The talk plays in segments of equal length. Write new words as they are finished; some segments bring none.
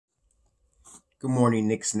Good morning,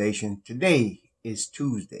 Knicks Nation. Today is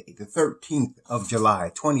Tuesday, the 13th of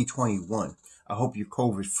July, 2021. I hope you're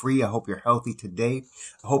COVID free. I hope you're healthy today.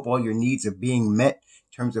 I hope all your needs are being met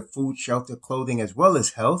in terms of food, shelter, clothing, as well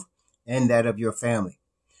as health and that of your family.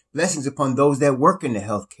 Blessings upon those that work in the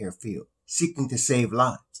healthcare field, seeking to save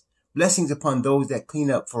lives. Blessings upon those that clean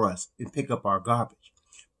up for us and pick up our garbage.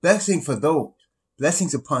 Blessings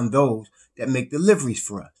upon those that make deliveries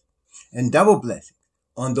for us. And double blessings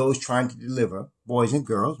on those trying to deliver boys and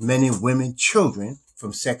girls, men and women, children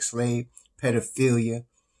from sex slave, pedophilia,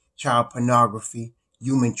 child pornography,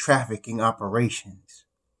 human trafficking operations.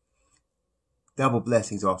 Double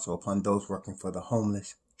blessings also upon those working for the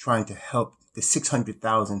homeless, trying to help the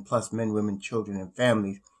 600,000 plus men, women, children, and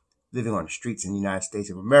families living on the streets in the United States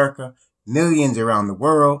of America, millions around the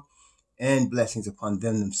world, and blessings upon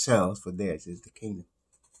them themselves, for theirs is the kingdom.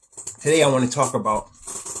 Today I want to talk about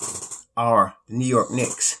the New York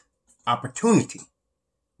Knicks opportunity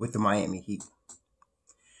with the Miami Heat.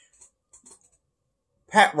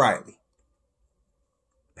 Pat Riley,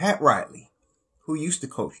 who used to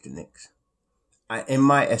coach the Knicks, in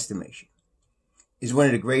my estimation, is one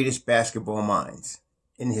of the greatest basketball minds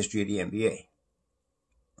in the history of the NBA.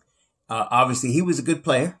 Obviously, he was a good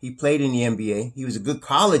player. He played in the NBA. He was a good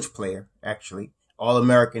college player, actually,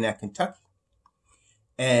 All-American at Kentucky.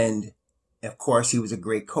 And of course, he was a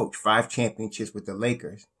great coach, 5 championships with the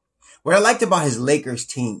Lakers. What I liked about his Lakers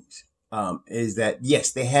teams is that,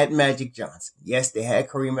 yes, they had Magic Johnson. Yes, they had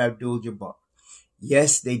Kareem Abdul-Jabbar.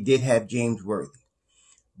 Yes, they did have James Worthy.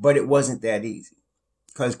 But it wasn't that easy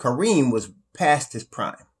because Kareem was past his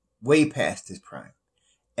prime, way past his prime.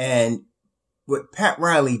 And what Pat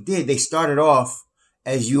Riley did, they started off,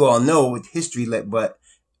 as you all know, with history, but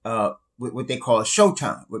with what they call a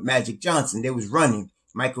Showtime with Magic Johnson. They was running.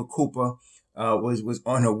 Michael Cooper was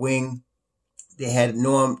on her wing. They had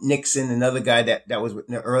Norm Nixon, another guy that was in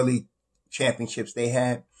the early championships they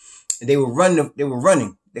had. And they were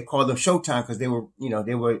running. They called them Showtime because they were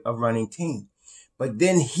a running team. But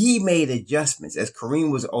then he made adjustments as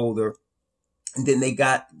Kareem was older. And then they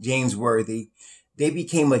got James Worthy. They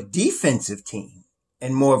became a defensive team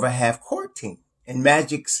and more of a half-court team. And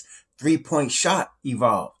Magic's three-point shot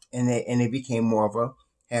evolved. And they became more of a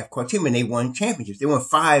half-court team. And they won championships. They won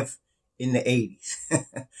 5 in the 80s.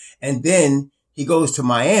 And then he goes to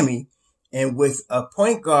Miami, and with a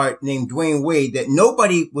point guard named Dwayne Wade that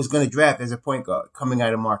nobody was going to draft as a point guard coming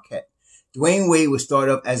out of Marquette. Dwayne Wade was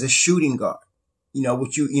started up as a shooting guard,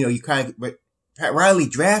 but Pat Riley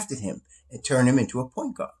drafted him and turned him into a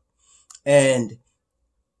point guard. And,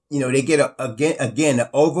 they get again, an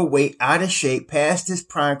overweight, out of shape, past his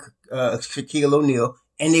prime, Shaquille O'Neal,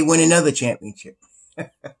 and they win another championship.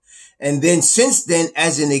 And then since then,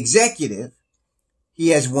 as an executive, he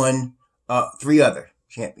has won 3 other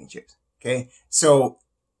championships. Okay. So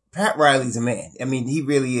Pat Riley's a man. I mean, he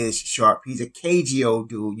really is sharp. He's a cagey old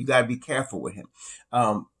dude. You got to be careful with him.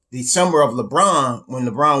 The summer of LeBron, when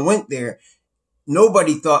LeBron went there,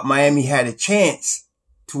 nobody thought Miami had a chance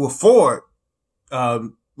to afford,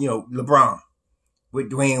 LeBron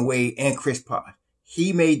with Dwayne Wade and Chris Paul.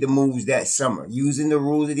 He made the moves that summer using the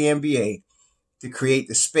rules of the NBA to create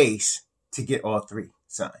the space to get all 3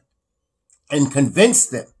 signed and convince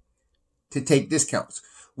them to take discounts,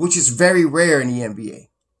 which is very rare in the NBA.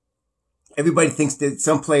 Everybody thinks that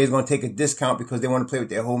some players are going to take a discount because they want to play with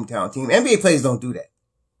their hometown team. NBA players don't do that.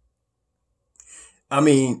 I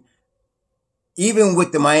mean, even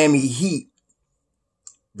with the Miami Heat,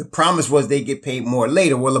 the promise was they get paid more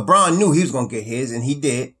later. Well, LeBron knew he was going to get his, and he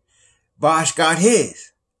did. Bosh got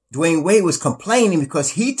his. Dwayne Wade was complaining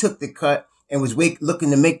because he took the cut and was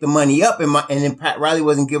looking to make the money up, and then Pat Riley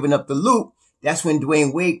wasn't giving up the loot. That's when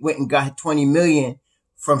Dwayne Wade went and got $20 million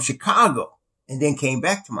from Chicago and then came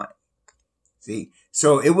back to Miami. See?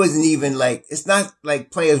 So it wasn't even like, it's not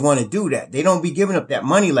like players want to do that. They don't be giving up that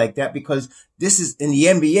money like that because this is in the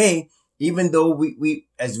NBA. Even though we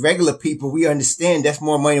as regular people, we understand that's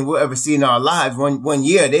more money than we'll ever see in our lives. One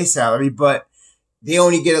year, their salary, but they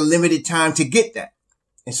only get a limited time to get that.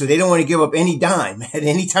 And so they don't want to give up any dime at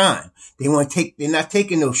any time. They're not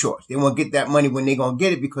taking no shorts. They want to get that money when they're going to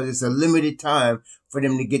get it because it's a limited time for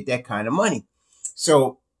them to get that kind of money.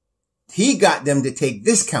 So he got them to take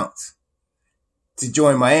discounts to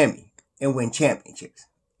join Miami and win championships.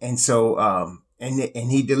 And so,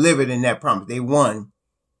 and he delivered in that promise. They won,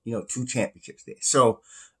 2 championships there. So,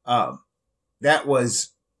 that's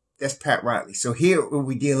Pat Riley. So here, what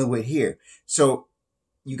we're dealing with here. So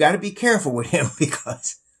you got to be careful with him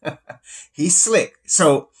because he's slick.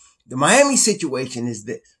 So the Miami situation is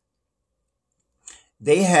this.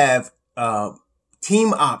 They have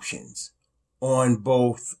team options on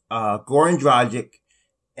both Goran Dragic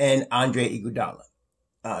and Andre Iguodala.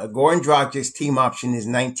 Goran Dragic's team option is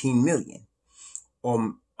 $19 million.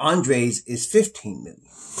 Andre's is $15 million.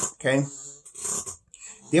 Okay,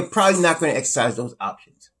 they're probably not going to exercise those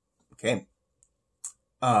options. Okay,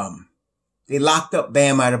 they locked up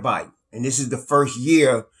Bam Adebayo, and this is the first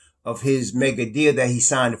year of his mega deal that he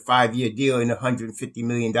signed, a 5-year deal in the $150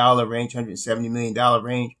 million range, $170 million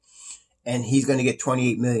range, and he's going to get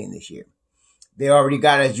 $28 million this year. They already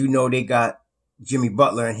got, as you know, they got Jimmy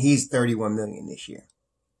Butler, and he's $31 million this year.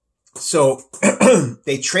 So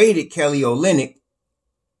they traded Kelly Olynyk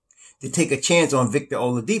to take a chance on Victor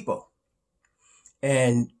Oladipo.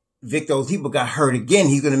 And Victor Oladipo got hurt again.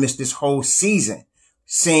 He's going to miss this whole season.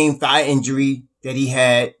 Same thigh injury that he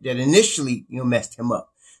had that initially, messed him up.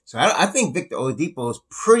 So I think Victor Oladipo is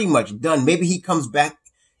pretty much done. Maybe he comes back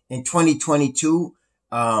in 2022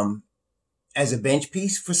 as a bench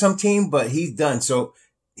piece for some team, but he's done. So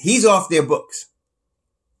he's off their books.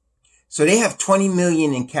 So they have $20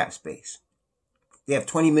 million in cap space.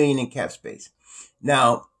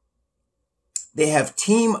 Now, they have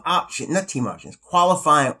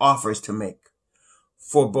qualifying offers to make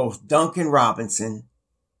for both Duncan Robinson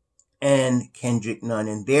and Kendrick Nunn.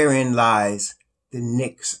 And therein lies the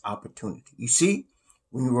Knicks' opportunity. You see,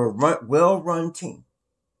 when you're a well-run team,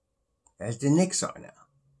 as the Knicks are now,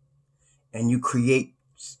 and you create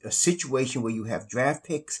a situation where you have draft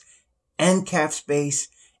picks and cap space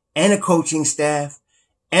and a coaching staff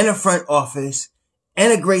and a front office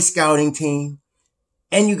and a great scouting team,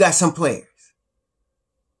 and you got some players,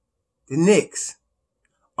 the Knicks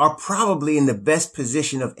are probably in the best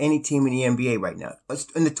position of any team in the NBA right now,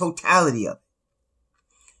 in the totality of it.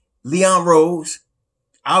 Leon Rose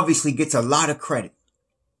obviously gets a lot of credit.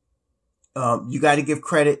 You got to give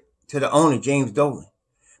credit to the owner, James Dolan.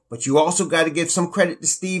 But you also got to give some credit to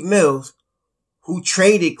Steve Mills, who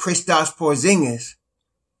traded Kristaps Porzingis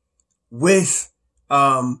with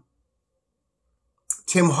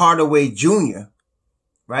Tim Hardaway Jr.,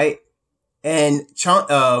 right? And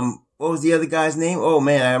what was the other guy's name? Oh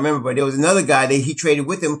man, I remember, but there was another guy that he traded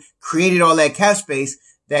with him, created all that cap space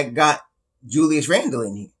that got Julius Randle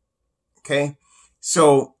in here. Okay.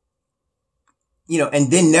 So,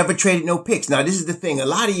 and then never traded no picks. Now, this is the thing. A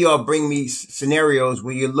lot of y'all bring me scenarios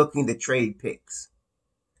where you're looking to trade picks.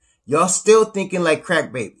 Y'all still thinking like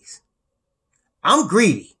crack babies. I'm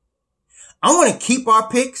greedy. I want to keep our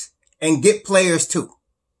picks and get players too.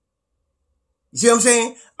 You see what I'm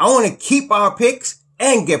saying? I want to keep our picks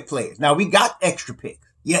and get players. Now, we got extra picks.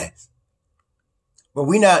 Yes. But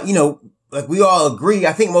we not, like we all agree.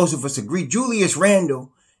 I think most of us agree. Julius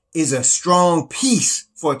Randle is a strong piece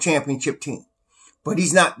for a championship team, but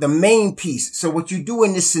he's not the main piece. So what you do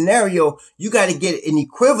in this scenario, you got to get an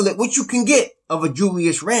equivalent, which you can get, of a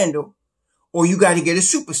Julius Randle, or you got to get a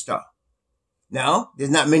superstar. Now, there's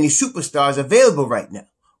not many superstars available right now,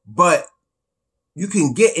 but you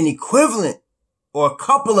can get an equivalent or a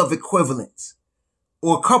couple of equivalents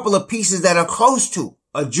or a couple of pieces that are close to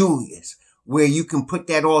a Julius, where you can put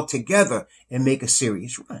that all together and make a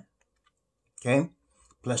serious run. Okay.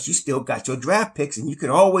 Plus, you still got your draft picks, and you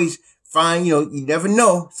could always find, you never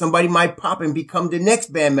know. Somebody might pop and become the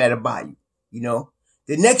next Bam Adebayo,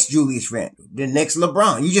 the next Julius Randle, the next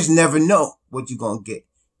LeBron. You just never know what you're going to get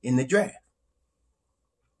in the draft.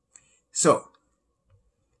 So,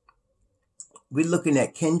 we're looking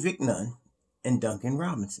at Kendrick Nunn and Duncan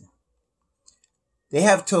Robinson. They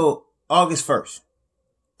have till August 1st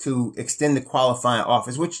to extend the qualifying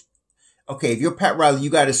offers, which, okay, if you're Pat Riley, you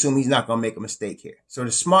got to assume he's not going to make a mistake here. So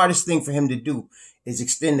the smartest thing for him to do is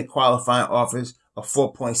extend the qualifying offers of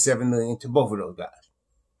 $4.7 million to both of those guys.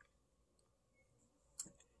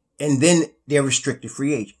 And then they're restricted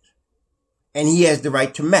free agents. And he has the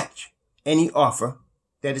right to match any offer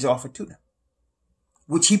that is offered to them,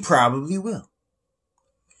 which he probably will.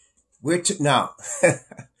 Now,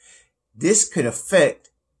 this could affect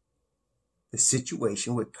the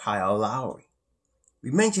situation with Kyle Lowry.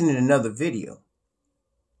 We mentioned in another video,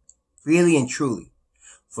 really and truly,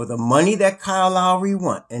 for the money that Kyle Lowry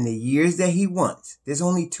wants and the years that he wants, there's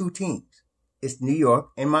only two teams. It's New York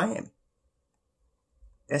and Miami.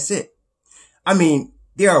 That's it. I mean,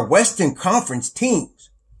 there are Western Conference teams,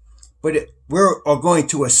 but we're going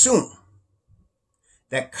to assume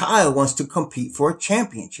that Kyle wants to compete for a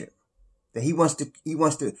championship, that he wants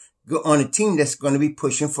to go on a team that's going to be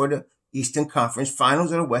pushing for the Eastern Conference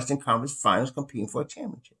Finals or the Western Conference Finals, competing for a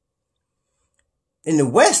championship. In the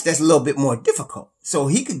West, that's a little bit more difficult. So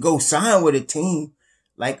he could go sign with a team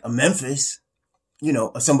like a Memphis,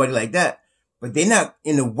 or somebody like that. But they're not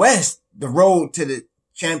in the West. The road to the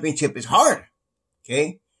championship is harder.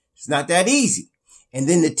 Okay. It's not that easy. And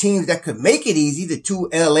then the teams that could make it easy, the two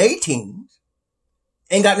LA teams,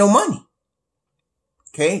 ain't got no money.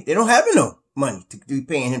 Okay? They don't have no money to be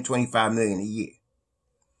paying him $25 million a year.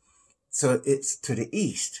 So it's to the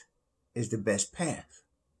East is the best path.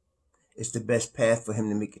 It's the best path for him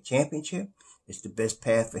to make a championship. It's the best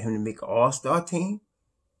path for him to make an all-star team.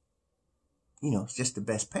 It's just the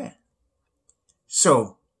best path.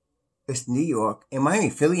 So it's New York and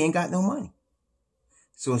Miami. Philly ain't got no money.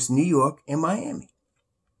 So it's New York and Miami.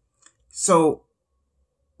 So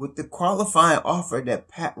with the qualifying offer that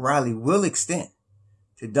Pat Riley will extend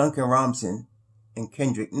to Duncan Robinson and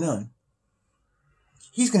Kendrick Nunn,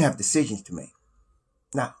 he's going to have decisions to make.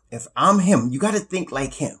 Now, if I'm him, you got to think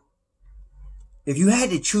like him. If you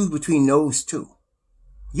had to choose between those two,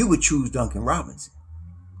 you would choose Duncan Robinson.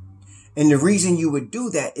 And the reason you would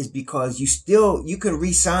do that is because you can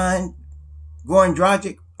re-sign Goran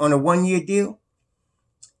Dragic on a 1-year deal.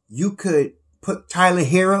 You could put Tyler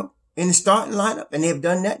Hero in the starting lineup, and they've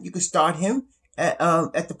done that. You could start him at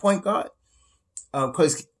the point guard.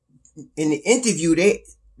 Because in the interview,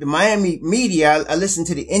 the Miami media, I listened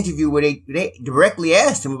to the interview where they directly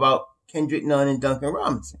asked him about Kendrick Nunn and Duncan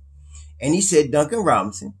Robinson. And he said Duncan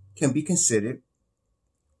Robinson can be considered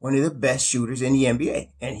one of the best shooters in the NBA.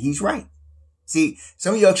 And he's right. See,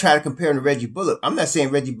 some of y'all try to compare him to Reggie Bullock. I'm not saying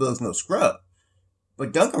Reggie Bullock's no scrub.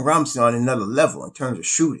 But Duncan Robinson on another level in terms of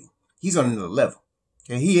shooting. He's on another level.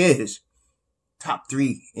 Okay, he is top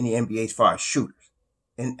 3 in the NBA as far as shooters.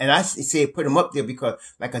 And I say put him up there because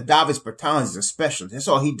like a Davis Bertans is a specialist. That's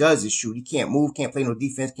all he does is shoot. He can't move, can't play no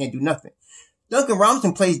defense, can't do nothing. Duncan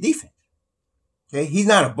Robinson plays defense. Okay, he's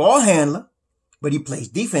not a ball handler, but he plays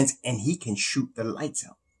defense and he can shoot the lights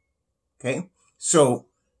out. Okay, so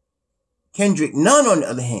Kendrick Nunn, on the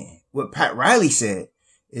other hand, what Pat Riley said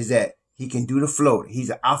is that he can do the floater.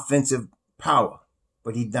 He's an offensive power,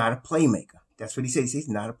 but he's not a playmaker. That's what he says. He's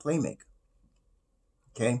not a playmaker.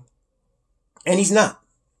 Okay, and he's not.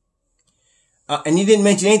 And he didn't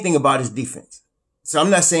mention anything about his defense. So I'm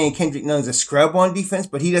not saying Kendrick Nunn's a scrub on defense,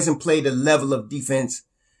 but he doesn't play the level of defense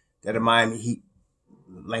that a Miami Heat,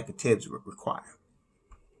 like a Tibbs, would require.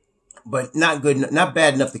 But not good, not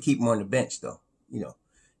bad enough to keep him on the bench, though.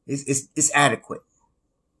 It's adequate.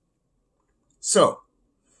 So,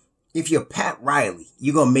 if you're Pat Riley,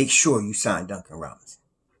 you're going to make sure you sign Duncan Robinson.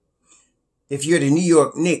 If you're the New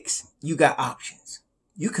York Knicks, you got options.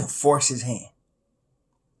 You can force his hand.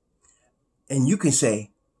 And you can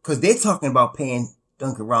say, because they're talking about paying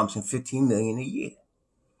Duncan Robinson $15 million a year.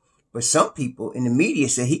 But some people in the media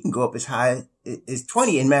say he can go up as high as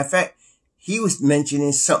 20. And matter of fact, he was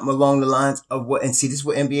mentioning something along the lines of what, and see, this is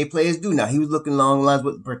what NBA players do now. He was looking along the lines of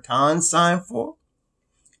what Bertans signed for.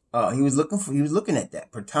 He was looking at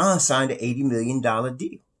that. Bertans signed an $80 million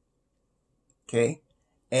deal. Okay.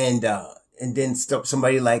 And then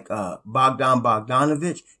somebody like, Bogdan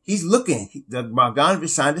Bogdanovic, Bogdanovic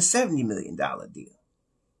signed a $70 million deal.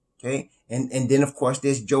 Okay. And then of course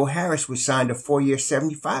there's Joe Harris, which signed a 4-year,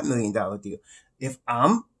 $75 million deal. If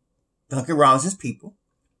I'm Duncan Robinson's people,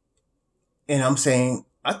 and I'm saying,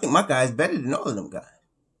 I think my guy is better than all of them guys.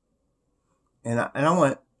 And I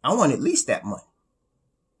want at least that money.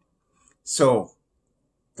 So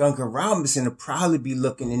Duncan Robinson will probably be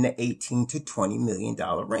looking in the $18 to $20 million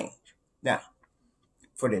range. Now,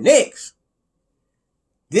 for the Knicks,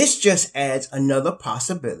 this just adds another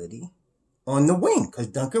possibility on the wing, because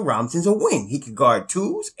Duncan Robinson's a wing. He can guard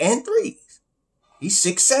 2s and 3s. He's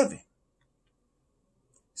 6'7".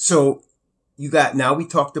 So now we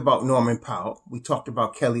talked about Norman Powell. We talked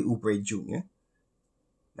about Kelly Oubre Jr.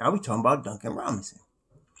 Now we're talking about Duncan Robinson.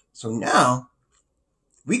 So now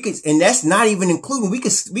we could, and that's not even including, we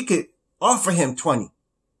could offer him 20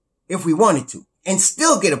 if we wanted to and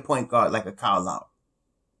still get a point guard like a Kyle Lowry.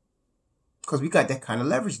 Because we got that kind of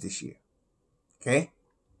leverage this year. Okay.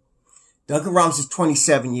 Duncan Robinson's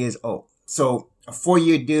 27 years old. So a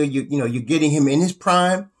 4-year deal, you're getting him in his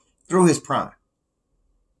prime through his prime.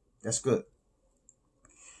 That's good.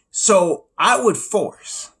 So I would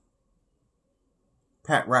force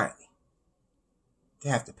Pat Riley to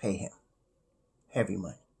have to pay him heavy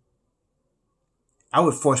money. I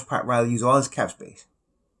would force Pat Riley to use all his cap space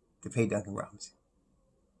to pay Duncan Robinson.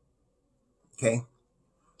 Okay?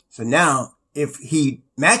 So now, if he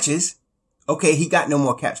matches, okay, he got no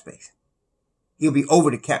more cap space. He'll be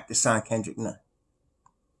over the cap to sign Kendrick Nunn.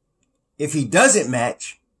 If he doesn't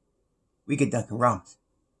match, we get Duncan Robinson.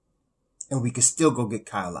 And we can still go get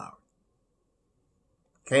Kyle Lowry.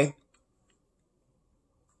 Okay?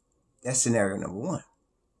 That's scenario number 1.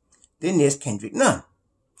 Then there's Kendrick Nunn.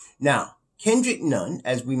 Now, Kendrick Nunn,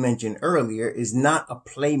 as we mentioned earlier, is not a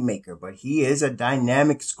playmaker, but he is a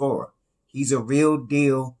dynamic scorer. He's a real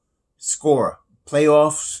deal scorer,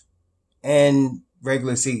 playoffs and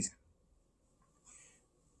regular season.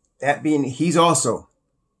 That being, he's also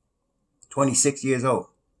 26 years old.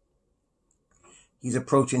 He's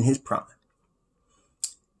approaching his prime.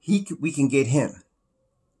 We can get him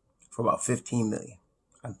for about $15 million.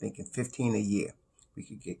 I'm thinking 15 a year. We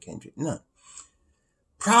could get Kendrick Nunn.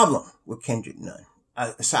 Problem with Kendrick Nunn,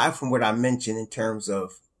 aside from what I mentioned in terms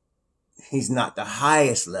of he's not the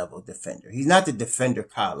highest level defender. He's not the defender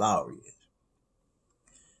Kyle Lowry is.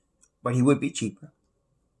 But he would be cheaper.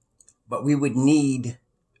 But we would need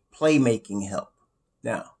playmaking help.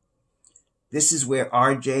 Now, this is where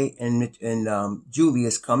RJ and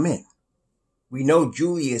Julius come in. We know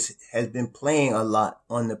Julius has been playing a lot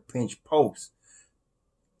on the pinch post.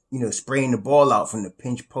 Spraying the ball out from the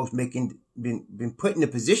pinch post, been put in a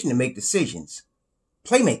position to make decisions,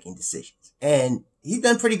 playmaking decisions. And he's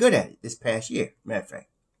done pretty good at it this past year, matter of fact.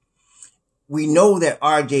 We know that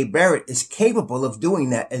RJ Barrett is capable of doing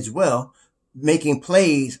that as well, making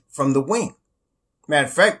plays from the wing. Matter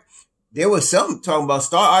of fact, there was some talking about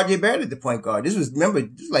start RJ Barrett at the point guard. This was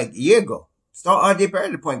like a year ago. Start RJ Barrett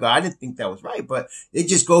at the point guard. I didn't think that was right, but it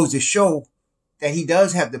just goes to show that he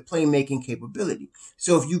does have the playmaking capability.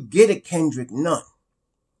 So if you get a Kendrick Nunn,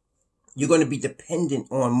 you're going to be dependent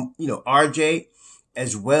on, RJ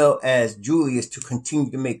as well as Julius to continue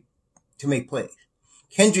to make plays.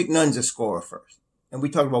 Kendrick Nunn's a scorer first. And we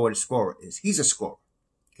talked about what a scorer is. He's a scorer.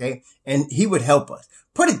 Okay. And he would help us.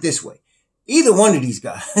 Put it this way. Either one of these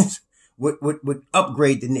guys would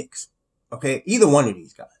upgrade the Knicks. Okay. Either one of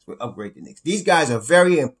these guys would upgrade the Knicks. These guys are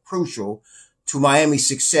very crucial to Miami's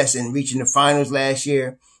success in reaching the finals last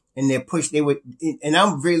year. And their push, and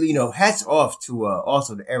I'm really, hats off to,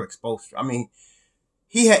 also to Eric Spoelstra. I mean,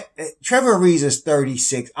 Trevor Ariza is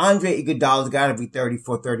 36. Andre Iguodala's got to be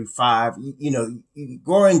 34, 35.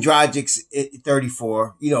 Goran Dragic's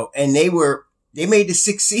 34, and they made the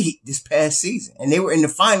 6th seed this past season and they were in the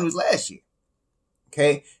finals last year.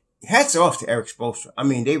 Okay. Hats off to Eric Spoelstra. I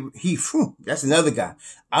mean, that's another guy.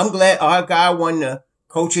 I'm glad our guy won the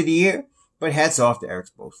coach of the year, but hats off to Eric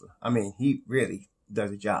Spoelstra. I mean, he really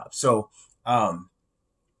does a job. So, and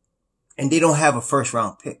they don't have a first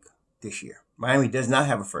round pick this year. Miami does not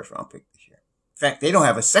have a first round pick this year. In fact, they don't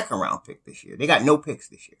have a second round pick this year. They got no picks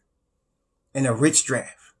this year in a rich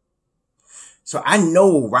draft. So I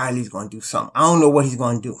know Riley's going to do something. I don't know what he's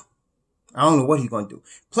going to do.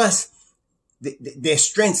 Plus, their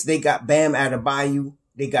strengths, they got Bam Adebayo.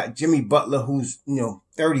 They got Jimmy Butler, who's,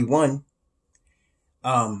 31.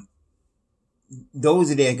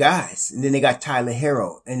 Those are their guys. And then they got Tyler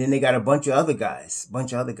Hero. And then they got a bunch of other guys.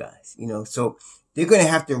 So they're going to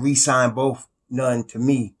have to re-sign both Nunn to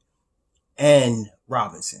me and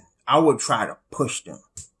Robinson. I would try to push them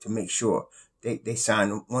to make sure they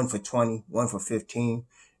sign one for 20, one for 15.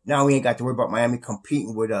 Now we ain't got to worry about Miami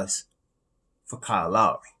competing with us for Kyle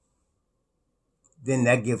Lowry. Then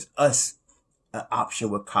that gives us an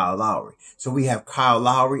option with Kyle Lowry. So we have Kyle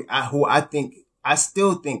Lowry, I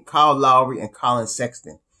still think Kyle Lowry and Colin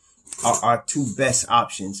Sexton are our two best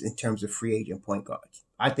options in terms of free agent point guards.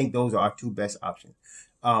 I think those are our two best options.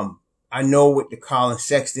 I know with the Colin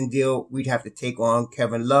Sexton deal, we'd have to take on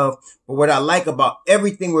Kevin Love. But what I like about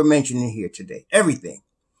everything we're mentioning here today, everything,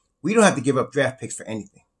 we don't have to give up draft picks for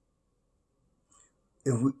anything.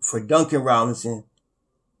 For Duncan Robinson,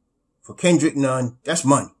 for Kendrick Nunn, that's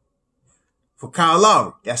money. For Kyle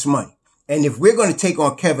Lowry, that's money. And if we're going to take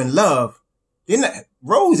on Kevin Love,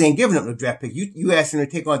 Rose ain't giving up no draft pick. You asked him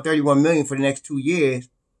to take on $31 million for the next 2 years,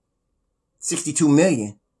 $62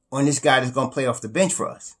 million on this guy that's going to play off the bench for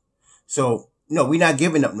us. So, no, we're not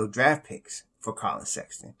giving up no draft picks for Colin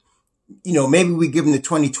Sexton. Maybe we give him the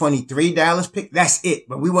 2023 Dallas pick. That's it.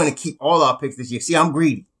 But we want to keep all our picks this year. See, I'm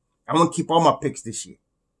greedy. I want to keep all my picks this year.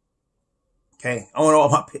 Okay. I want all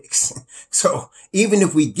my picks. So even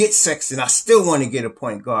if we get Sexton, I still want to get a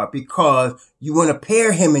point guard because you want to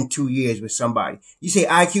pair him in 2 years with somebody. You say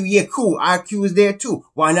IQ. Yeah, cool. IQ is there too.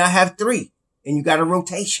 Why not have 3? And you got a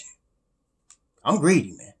rotation. I'm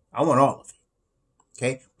greedy, man. I want all of it.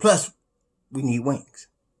 Okay. Plus we need wings.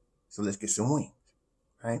 So let's get some wings.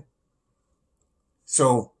 Right.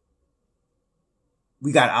 So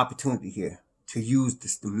we got an opportunity here to use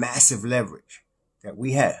the massive leverage that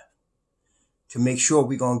we have to make sure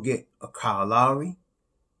we're going to get a Kyle Lowry,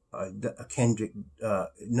 a Kendrick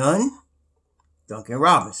Nunn, Duncan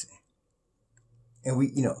Robinson.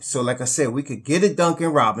 And so like I said, we could get a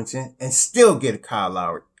Duncan Robinson and still get a Kyle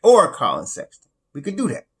Lowry or a Colin Sexton. We could do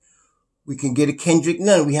that. We can get a Kendrick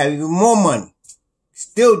Nunn. We have even more money.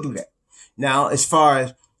 Still do that. Now, as far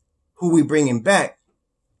as who we bringing back,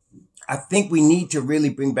 I think we need to really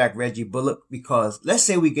bring back Reggie Bullock, because let's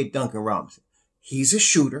say we get Duncan Robinson. He's a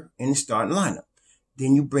shooter in the starting lineup.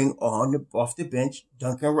 Then you bring off the bench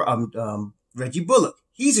Reggie Bullock.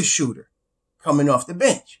 He's a shooter coming off the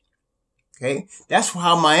bench. Okay, that's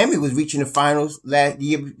how Miami was reaching the finals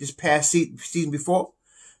this past season before.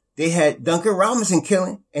 They had Duncan Robinson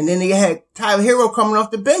killing, and then they had Tyler Hero coming off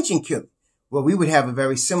the bench and killing. Well, we would have a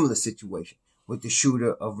very similar situation with the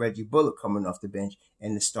shooter of Reggie Bullock coming off the bench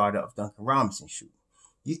and the starter of Duncan Robinson shooting.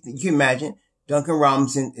 You can imagine Duncan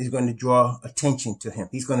Robinson is going to draw attention to him.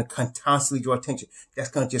 He's going to constantly draw attention. That's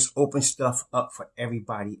going to just open stuff up for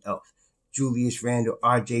everybody else. Julius Randle,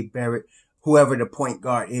 R.J. Barrett, whoever the point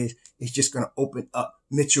guard is, it's just going to open up.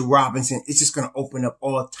 Mitchell Robinson, it's just going to open up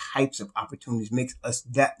all types of opportunities, makes us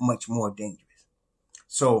that much more dangerous.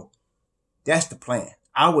 So that's the plan.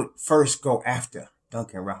 I would first go after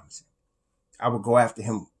Duncan Robinson. I would go after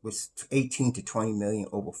him with 18 to 20 million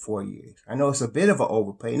over 4 years. I know it's a bit of an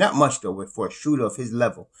overpay. Not much, though, for a shooter of his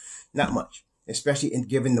level. Not much, especially in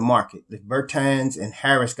given the market. The Bertans and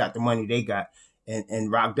Harris got the money they got.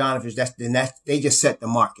 And Bogdanovich, they just set the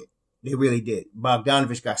market. They really did.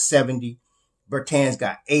 Bogdanovich got 70. Bertans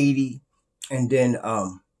got 80. And then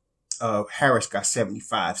Harris got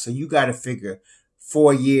 75. So you got to figure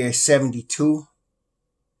 4 years, 72.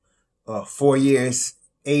 4 years,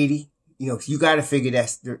 80. You know, you got to figure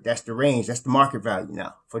that's the range. That's the market value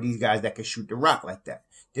now for these guys that can shoot the rock like that.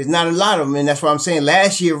 There's not a lot of them, and that's what I'm saying.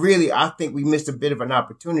 Last year, really, I think we missed a bit of an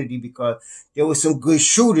opportunity because there were some good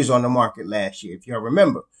shooters on the market last year, if y'all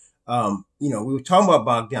remember. We were talking about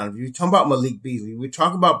Bogdanovich. We were talking about Malik Beasley. We were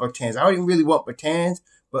talking about Bertans. I didn't really want Bertans,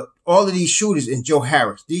 but all of these shooters, and Joe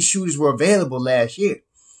Harris, these shooters were available last year.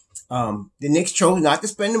 The Knicks chose not to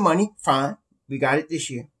spend the money. Fine. We got it this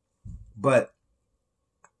year. But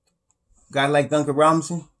a guy like Duncan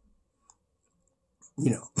Robinson,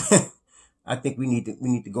 I think we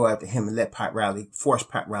need to go after him and force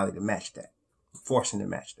Pat Riley to match that. Force him to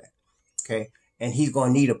match that. Okay? And he's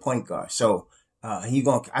going to need a point guard. So, I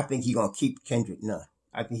think he's going to keep Kendrick Nunn.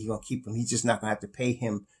 I think he's going to keep him. He's just not going to have to pay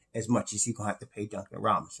him as much as he's going to have to pay Duncan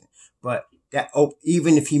Robinson. But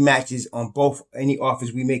even if he matches on any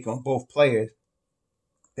offers we make on both players,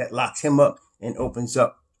 that locks him up and opens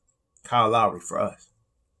up Kyle Lowry for us.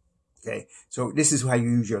 Okay. So this is how you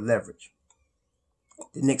use your leverage.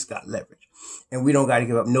 The Knicks got leverage. And we don't got to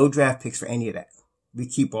give up no draft picks for any of that. We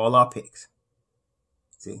keep all our picks.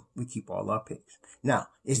 See, we keep all our picks. Now,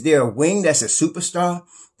 is there a wing that's a superstar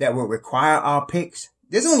that will require our picks?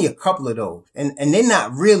 There's only a couple of those. And they're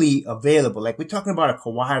not really available. Like we're talking about a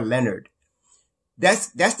Kawhi Leonard. That's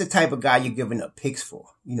the type of guy you're giving up picks for.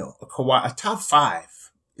 A top 5,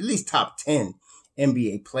 at least top 10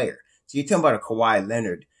 NBA player. So you're talking about a Kawhi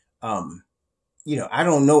Leonard. I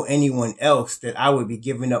don't know anyone else that I would be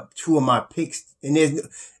giving up 2 of my picks. And there's,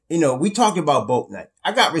 we talked about Bouknight.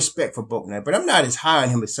 I got respect for Bouknight, but I'm not as high on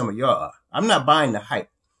him as some of y'all are. I'm not buying the hype.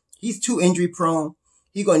 He's too injury prone.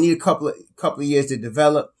 He's going to need a couple of years to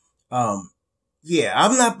develop. I'm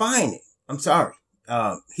not buying it. I'm sorry.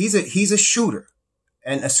 He's a shooter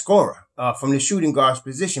and a scorer, from the shooting guard's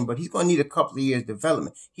position, but he's going to need a couple of years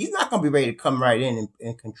development. He's not going to be ready to come right in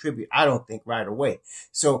and contribute, I don't think, right away.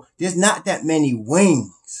 So there's not that many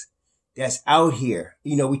wings that's out here.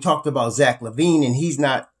 We talked about Zach LaVine, and he's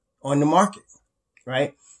not on the market,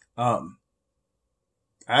 right? I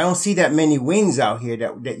don't see that many wings out here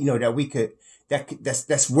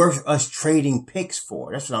that's worth us trading picks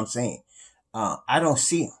for. That's what I'm saying. I don't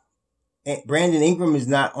see him. Brandon Ingram is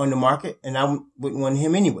not on the market, and I wouldn't want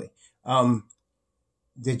him anyway.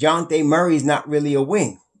 DeJounte Murray is not really a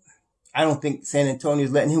wing. I don't think San Antonio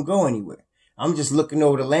is letting him go anywhere. I'm just looking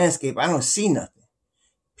over the landscape. I don't see nothing.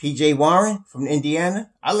 PJ Warren from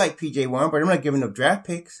Indiana. I like PJ Warren, but I'm not giving up draft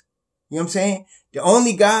picks. You know what I'm saying? The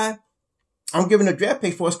only guy I'm giving a draft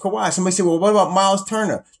pick for is Kawhi. Somebody said, well, what about Miles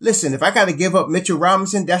Turner? Listen, if I got to give up Mitchell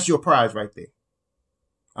Robinson, that's your prize right there.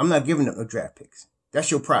 I'm not giving up no draft picks.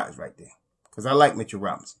 That's your prize right there. Because I like Mitchell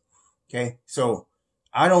Robinson. Okay? So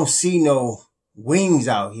I don't see no wings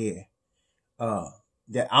out here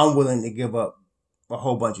that I'm willing to give up a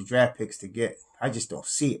whole bunch of draft picks to get. I just don't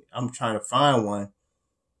see it. I'm trying to find one.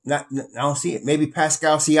 I don't see it. Maybe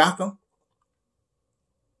Pascal Siakam?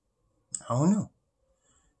 I don't know.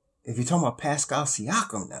 If you're talking about Pascal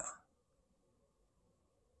Siakam now.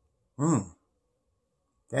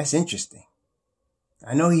 That's interesting.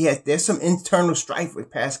 I know there's some internal strife with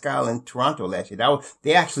Pascal in Toronto last year.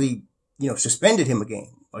 They actually, suspended him a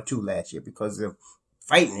game or 2 last year because of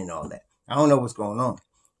fighting and all that. I don't know what's going on,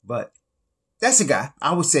 but that's a guy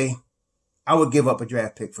I would say I would give up a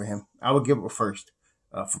draft pick for him. I would give up a first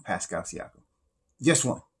for Pascal Siakam. Just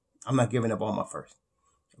one. I'm not giving up all my first.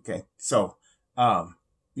 Okay. So,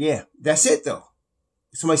 yeah, that's it though.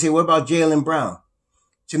 Somebody say, what about Jaylen Brown?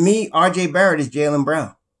 To me, RJ Barrett is Jaylen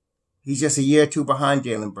Brown. He's just a year or two behind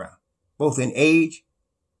Jaylen Brown, both in age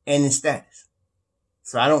and in status.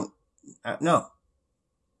 So I don't, no.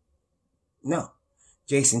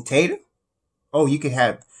 Jason Tatum? Oh, you could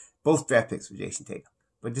have both draft picks for Jason Tatum.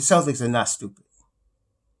 But the Celtics are not stupid.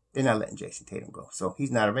 They're not letting Jason Tatum go. So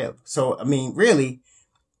he's not available. So, I mean, really,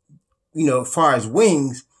 as far as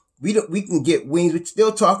wings, we can get wings. We're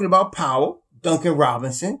still talking about Powell, Duncan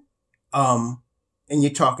Robinson, and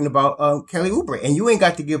you're talking about Kelly Oubre. And you ain't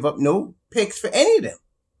got to give up no picks for any of them.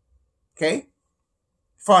 Okay?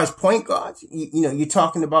 As far as point guards, you're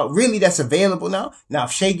talking about really that's available now. Now,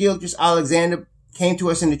 if Shai Gilgeous-Alexander came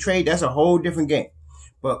to us in the trade, that's a whole different game.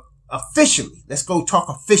 But officially, let's go talk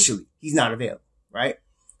officially. He's not available, right?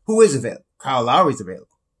 Who is available? Kyle Lowry's available.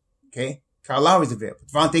 Okay? Kyle Lowry's available.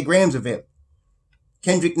 Devontae Graham's available.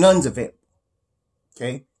 Kendrick Nunn's available.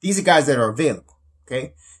 Okay? These are guys that are available.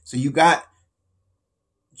 Okay? So you got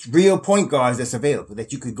real point guards that's available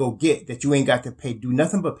that you could go get, that you ain't got to do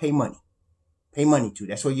nothing but pay money. Pay money to.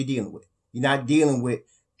 That's what you're dealing with. You're not dealing with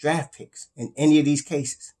draft picks in any of these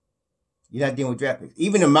cases. You're not dealing with draft picks.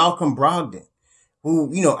 Even a Malcolm Brogdon, who,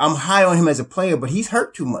 I'm high on him as a player, but he's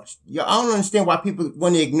hurt too much. I don't understand why people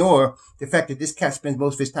want to ignore the fact that this cat spends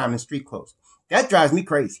most of his time in street clothes. That drives me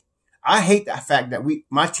crazy. I hate the fact that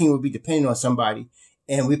my team would be dependent on somebody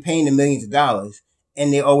and we're paying them millions of dollars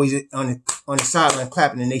and they're always on the sideline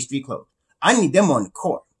clapping in their street clothes. I need them on the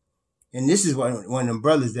court. And this is one of them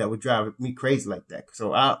brothers that would drive me crazy like that.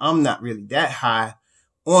 So I'm not really that high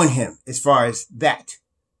on him as far as that.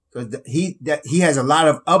 Because he has a lot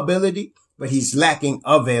of ability, but he's lacking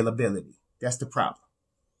availability. That's the problem.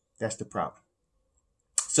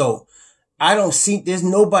 So I don't see, there's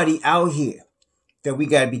nobody out here that we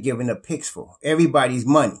got to be giving up picks for. Everybody's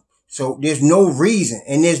money. So there's no reason.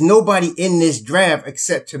 And there's nobody in this draft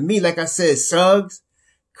except, to me, like I said, Suggs,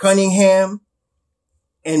 Cunningham,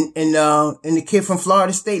 and the kid from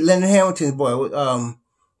Florida State, Leonard Hamilton's boy,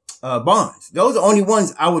 Barnes. Those are the only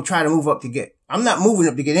ones I would try to move up to get. I'm not moving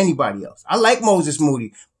up to get anybody else. I like Moses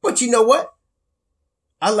Moody, but you know what?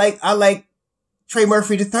 I like Trey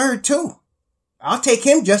Murphy III too. I'll take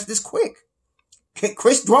him just as quick.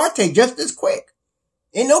 Chris Duarte just as quick.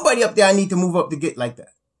 Ain't nobody up there I need to move up to get like that.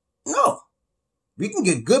 No. We can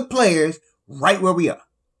get good players right where we are.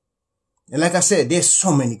 And like I said, there's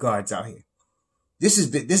so many guards out here. This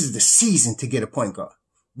is the season to get a point guard.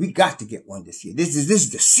 We got to get one this year. This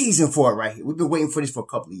is the season for it right here. We've been waiting for this for a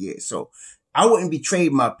couple of years. So I wouldn't be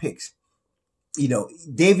trading my picks.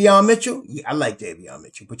 Davion Mitchell, yeah, I like Davion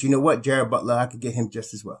Mitchell. But you know what? Jared Butler, I could get him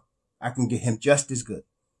just as well. I can get him just as good.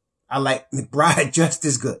 I like McBride just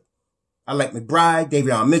as good. I like McBride,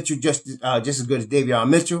 Davion Mitchell just as good as Davion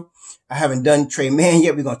Mitchell. I haven't done Trey Mann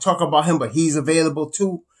yet. We're going to talk about him, but he's available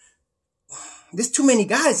too. There's too many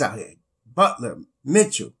guys out here. Butler,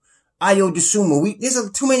 Mitchell, Ayo Dosunmu. There's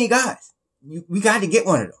too many guys. We got to get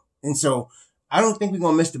one of them. And so I don't think we're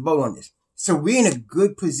going to miss the boat on this. So we're in a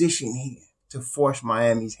good position here to force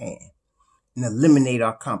Miami's hand and eliminate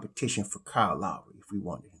our competition for Kyle Lowry if we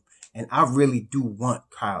wanted him. And I really do want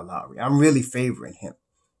Kyle Lowry. I'm really favoring him.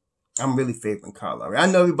 I'm really favoring Kyle Lowry. I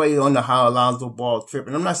know everybody on the how Lonzo Ball trip,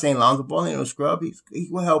 and I'm not saying Lonzo Ball ain't no scrub. He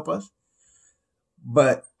will help us.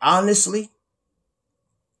 But honestly,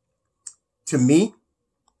 to me,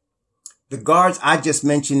 the guards I just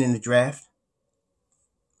mentioned in the draft,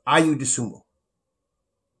 Ayo Dosunmu,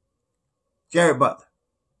 Jared Butler,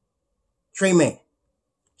 Trey Mann,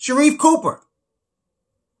 Sharif Cooper,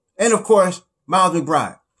 and of course, Miles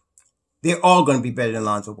McBride. They're all going to be better than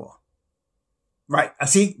Lonzo Ball. Right. I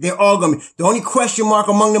see. They're all going to be. The only question mark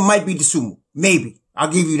among them might be Dosunmu. Maybe.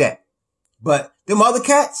 I'll give you that. But them other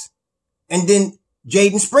cats, and then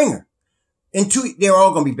Jaden Springer, and they're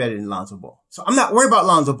all going to be better than Lonzo Ball. So I'm not worried about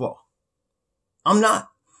Lonzo Ball. I'm not.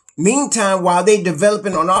 Meantime, while they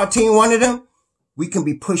developing on our team, one of them, we can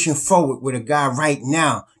be pushing forward with a guy right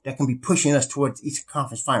now that can be pushing us towards Eastern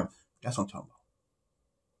Conference Finals. That's what I'm talking about.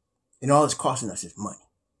 And all it's costing us is money.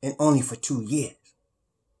 And only for 2 years.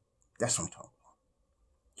 That's what I'm talking about.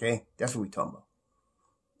 Okay? That's what we're talking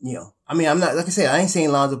about. I mean, I'm not, like I said, I ain't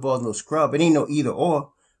saying Lonzo Ball's no scrub. It ain't no either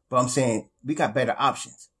or. But I'm saying we got better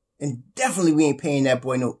options. And definitely we ain't paying that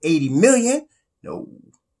boy no $80 million. No.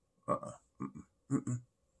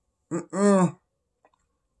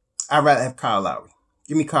 I'd rather have Kyle Lowry.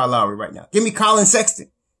 Give me Kyle Lowry right now. Give me Colin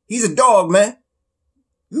Sexton. He's a dog, man.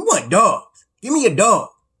 We want dogs. Give me a dog.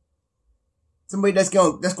 Somebody that's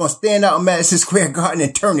gonna stand out in Madison Square Garden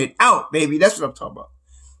and turn it out, baby. That's what I'm talking about.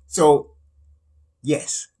 So,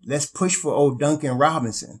 yes, let's push for old Duncan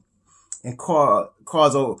Robinson and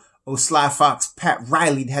cause old Sly Fox, Pat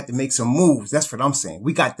Riley to have to make some moves. That's what I'm saying.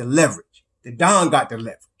 We got the leverage. The Don got the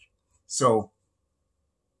leverage. So,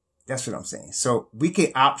 that's what I'm saying. So we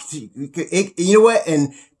could you know what?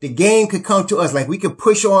 And the game could come to us. Like we could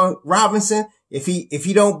push on Robinson. If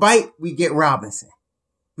he don't bite, we get Robinson.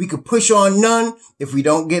 We could push on Nunn. If we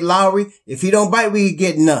don't get Lowry, if he don't bite, we could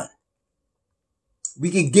get Nunn. We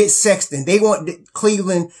could get Sexton. They want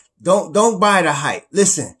Cleveland. Don't buy the hype.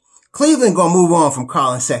 Listen, Cleveland gonna move on from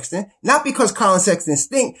Colin Sexton. Not because Colin Sexton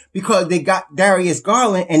stink, because they got Darius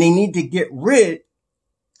Garland and they need to get rid.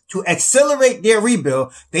 To accelerate their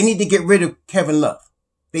rebuild, they need to get rid of Kevin Love.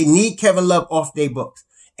 They need Kevin Love off their books.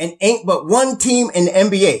 And ain't but one team in the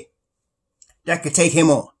NBA that could take him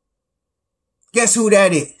on. Guess who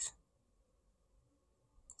that is?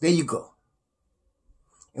 There you go.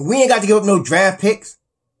 And we ain't got to give up no draft picks.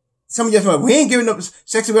 Some of you say, we ain't giving up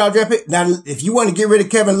Sexton without draft pick. Now, if you want to get rid of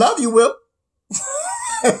Kevin Love, you will.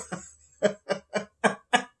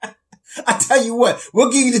 I tell you what,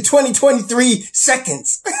 we'll give you the 2023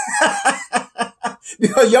 seconds.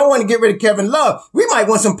 Because y'all want to get rid of Kevin Love. We might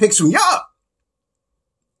want some picks from y'all.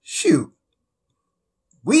 Shoot.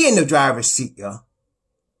 We in the driver's seat, y'all.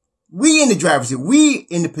 We in the driver's seat. We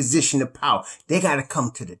in the position of power. They got to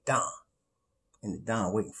come to the Don. And the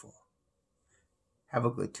Don waiting for them. Have a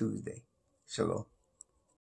good Tuesday. Shalom.